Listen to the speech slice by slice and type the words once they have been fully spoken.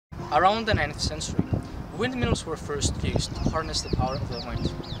Around the 9th century, windmills were first used to harness the power of the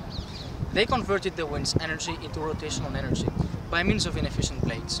wind. They converted the wind's energy into rotational energy by means of inefficient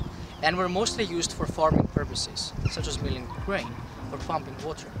blades, and were mostly used for farming purposes, such as milling grain or pumping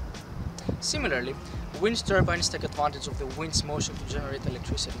water. Similarly, wind turbines take advantage of the wind's motion to generate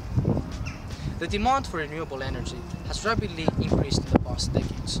electricity. The demand for renewable energy has rapidly increased in the past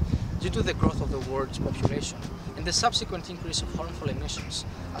decades due to the growth of the world's population and the subsequent increase of harmful emissions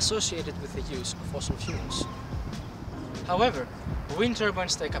associated with the use of fossil fuels. However, wind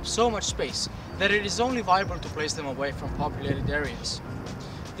turbines take up so much space that it is only viable to place them away from populated areas.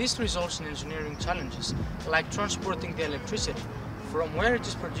 This results in engineering challenges like transporting the electricity from where it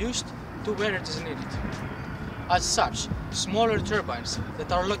is produced to where it is needed. As such, smaller turbines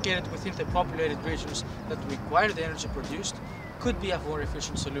that are located within the populated regions that require the energy produced could be a more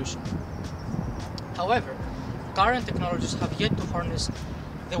efficient solution. However, current technologies have yet to harness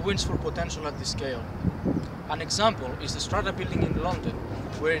the wind's full potential at this scale. An example is the Strata building in London,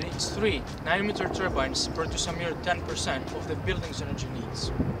 where its 3 9-meter turbines produce a mere 10% of the building's energy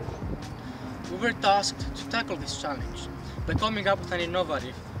needs. We were tasked to tackle this challenge by coming up with an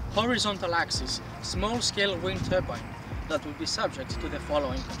innovative, horizontal axis, small-scale wind turbine that would be subject to the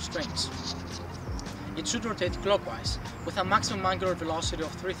following constraints. It should rotate clockwise with a maximum angular velocity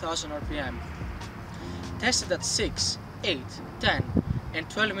of 3000 rpm. Tested at 6, 8, 10 and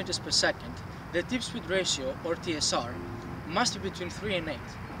 12 meters per second, the tip speed ratio, or TSR, must be between 3 and 8,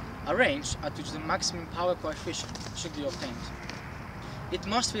 a range at which the maximum power coefficient should be obtained. It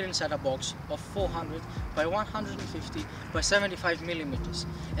must fit inside a box of 400 by 150 by 75 millimeters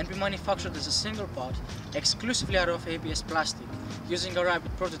and be manufactured as a single part, exclusively out of ABS plastic, using a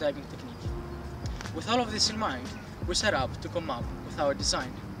rapid prototyping technique. With all of this in mind, we set out to come up with our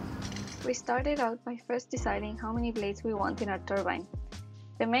design. We started out by first deciding how many blades we want in our turbine.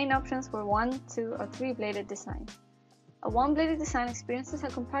 The main options were 1, 2 or 3 bladed design. A 1-bladed design experiences a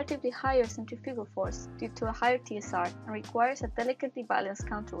comparatively higher centrifugal force due to a higher TSR and requires a delicately balanced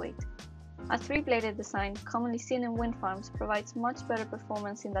counterweight. A 3-bladed design, commonly seen in wind farms, provides much better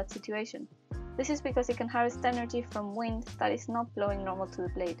performance in that situation. This is because it can harvest energy from wind that is not blowing normal to the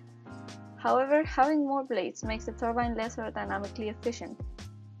blade. However, having more blades makes the turbine less aerodynamically efficient.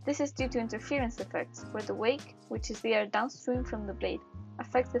 This is due to interference effects, where the wake, which is the air downstream from the blade,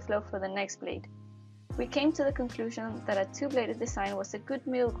 affects the flow for the next blade. We came to the conclusion that a 2-bladed design was a good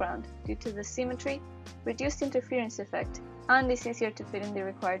middle ground due to the symmetry, reduced interference effect, and is easier to fit in the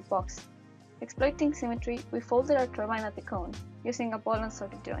required box. Exploiting symmetry, we folded our turbine at the cone, using a ball and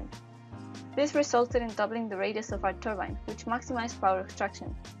socket joint. This resulted in doubling the radius of our turbine, which maximized power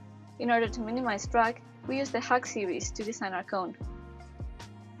extraction. In order to minimize drag, we used the Hack series to design our cone.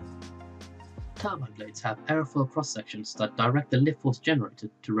 Turbine blades have airfoil cross-sections that direct the lift force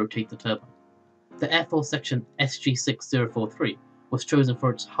generated to rotate the turbine. The airfoil section SG6043 was chosen for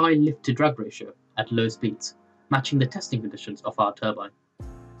its high lift-to-drag ratio at low speeds, matching the testing conditions of our turbine.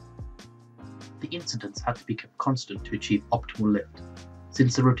 The incidence had to be kept constant to achieve optimal lift.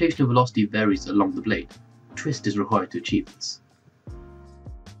 Since the rotational velocity varies along the blade, twist is required to achieve this.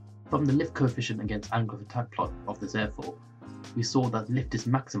 From the lift coefficient against angle of attack plot of this airfoil, we saw that lift is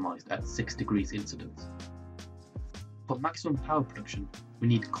maximized at 6 degrees incidence. For maximum power production, we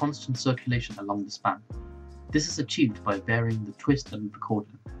need constant circulation along the span. This is achieved by varying the twist and record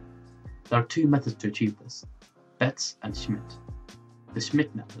length. There are 2 methods to achieve this: Betz and Schmidt. The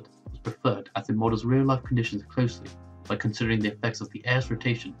Schmidt method was preferred as it models real-life conditions closely by considering the effects of the air's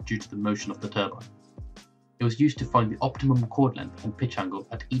rotation due to the motion of the turbine. It was used to find the optimum chord length and pitch angle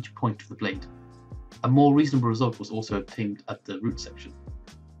at each point of the blade. A more reasonable result was also obtained at the root section.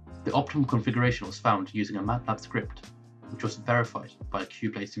 The optimal configuration was found using a MATLAB script, which was verified by a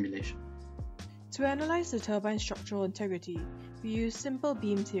Q-blade simulation. To analyze the turbine's structural integrity, we used simple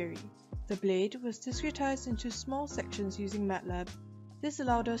beam theory. The blade was discretized into small sections using MATLAB. This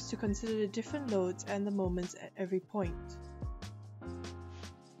allowed us to consider the different loads and the moments at every point.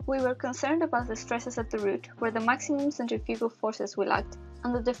 We were concerned about the stresses at the root, where the maximum centrifugal forces we lacked,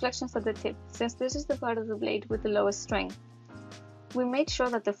 and the deflections at the tip, since this is the part of the blade with the lowest strength. We made sure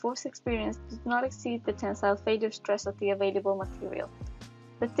that the force experienced did not exceed the tensile failure stress of the available material.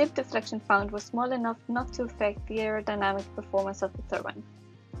 The tip deflection found was small enough not to affect the aerodynamic performance of the turbine.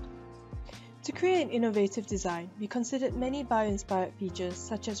 To create an innovative design, we considered many bio-inspired features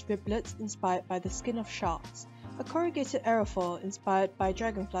such as riblets inspired by the skin of sharks, a corrugated aerofoil inspired by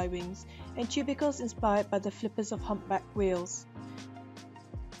dragonfly wings, and tubicles inspired by the flippers of humpback whales.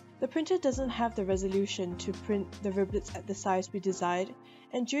 The printer doesn't have the resolution to print the riblets at the size we desired,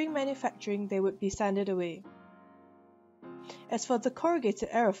 and during manufacturing they would be sanded away. As for the corrugated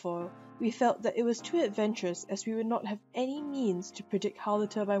aerofoil, we felt that it was too adventurous as we would not have any means to predict how the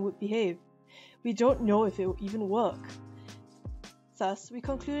turbine would behave. We don't know if it will even work. Thus, we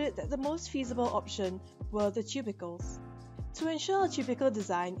concluded that the most feasible option were the tubicles. To ensure a tubicle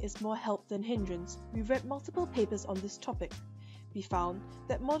design is more help than hindrance, we read multiple papers on this topic. We found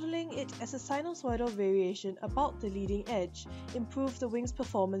that modelling it as a sinusoidal variation about the leading edge improved the wing's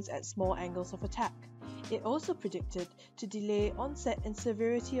performance at small angles of attack. It also predicted to delay onset and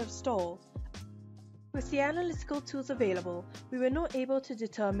severity of stall. With the analytical tools available, we were not able to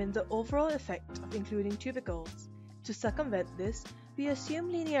determine the overall effect of including tubicles. To circumvent this, we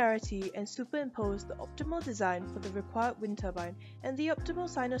assumed linearity and superimposed the optimal design for the required wind turbine and the optimal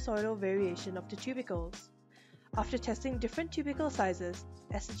sinusoidal variation of the tubicles. After testing different tubicle sizes,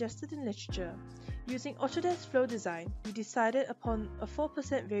 as suggested in literature, using Autodesk flow design, we decided upon a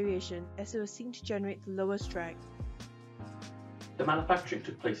 4% variation as it was seen to generate the lowest drag. The manufacturing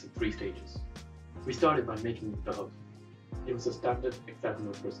took place in 3 stages. We started by making the hub. It was a standard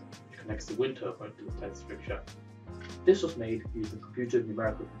hexagonal prism which connects the wind turbine to the 10th string shaft. This was made using computer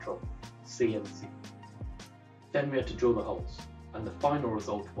numerical control, CNC. Then we had to drill the holes, and the final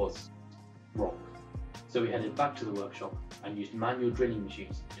result was wrong. So we headed back to the workshop and used manual drilling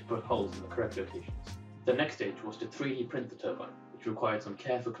machines to put holes in the correct locations. The next stage was to 3D print the turbine, which required some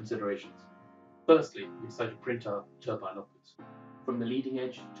careful considerations. Firstly, we decided to print our turbine upwards, from the leading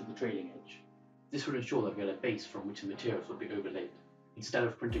edge to the trailing edge. This would ensure that we had a base from which the materials would be overlaid, instead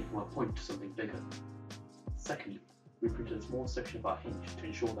of printing from a point to something bigger. Secondly, we printed a small section of our hinge to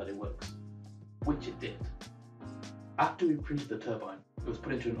ensure that it works, which it did. After we printed the turbine, it was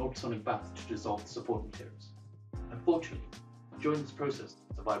put into an ultrasonic bath to dissolve the support materials. Unfortunately, during this process,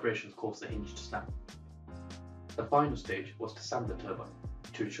 the vibrations caused the hinge to snap. The final stage was to sand the turbine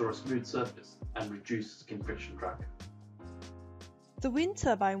to ensure a smooth surface and reduce skin friction drag. The wind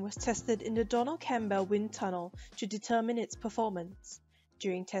turbine was tested in the Donald Campbell wind tunnel to determine its performance.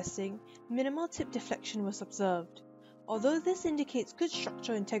 During testing, minimal tip deflection was observed. Although this indicates good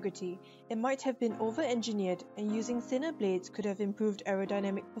structural integrity, it might have been over-engineered and using thinner blades could have improved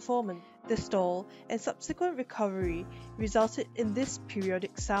aerodynamic performance. The stall and subsequent recovery resulted in this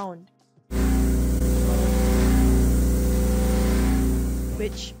periodic sound,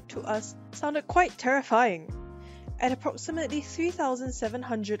 which, to us, sounded quite terrifying. At approximately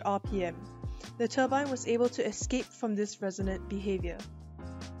 3,700 RPM, the turbine was able to escape from this resonant behavior.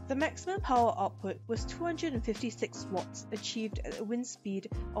 The maximum power output was 256 watts achieved at a wind speed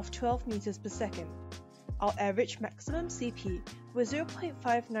of 12 meters per second. Our average maximum CP was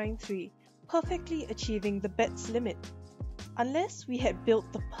 0.593, perfectly achieving the BETS limit. Unless we had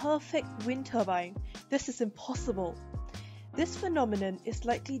built the perfect wind turbine, this is impossible. This phenomenon is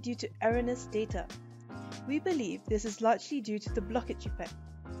likely due to erroneous data. We believe this is largely due to the blockage effect.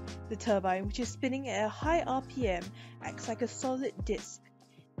 The turbine, which is spinning at a high RPM, acts like a solid disc.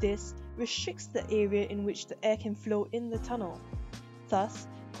 This restricts the area in which the air can flow in the tunnel, thus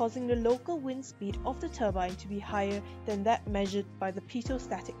causing the local wind speed of the turbine to be higher than that measured by the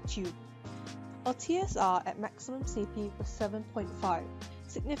pitot-static tube. Our TSR at maximum CP was 7.5,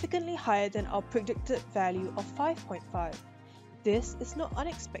 significantly higher than our predicted value of 5.5. This is not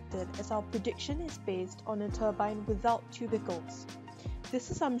unexpected as our prediction is based on a turbine without tubicles.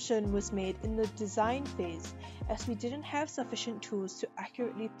 This assumption was made in the design phase as we didn't have sufficient tools to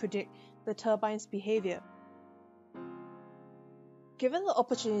accurately predict the turbine's behavior. Given the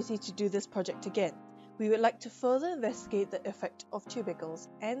opportunity to do this project again, we would like to further investigate the effect of tubicles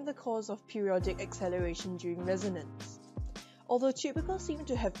and the cause of periodic acceleration during resonance. Although tubicles seem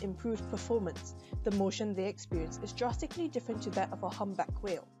to have improved performance, the motion they experience is drastically different to that of a humpback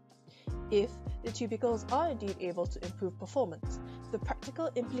whale. If the tubicles are indeed able to improve performance, the practical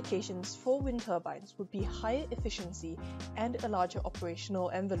implications for wind turbines would be higher efficiency and a larger operational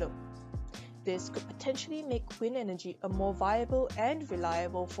envelope. This could potentially make wind energy a more viable and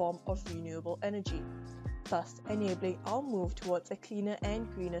reliable form of renewable energy, thus enabling our move towards a cleaner and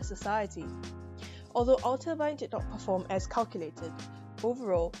greener society. Although our turbine did not perform as calculated,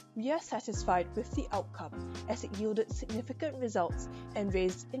 overall, we are satisfied with the outcome as it yielded significant results and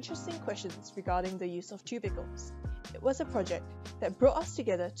raised interesting questions regarding the use of tubicles. It was a project that brought us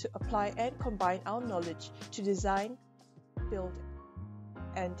together to apply and combine our knowledge to design, build,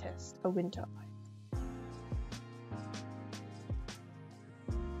 and test a wind turbine.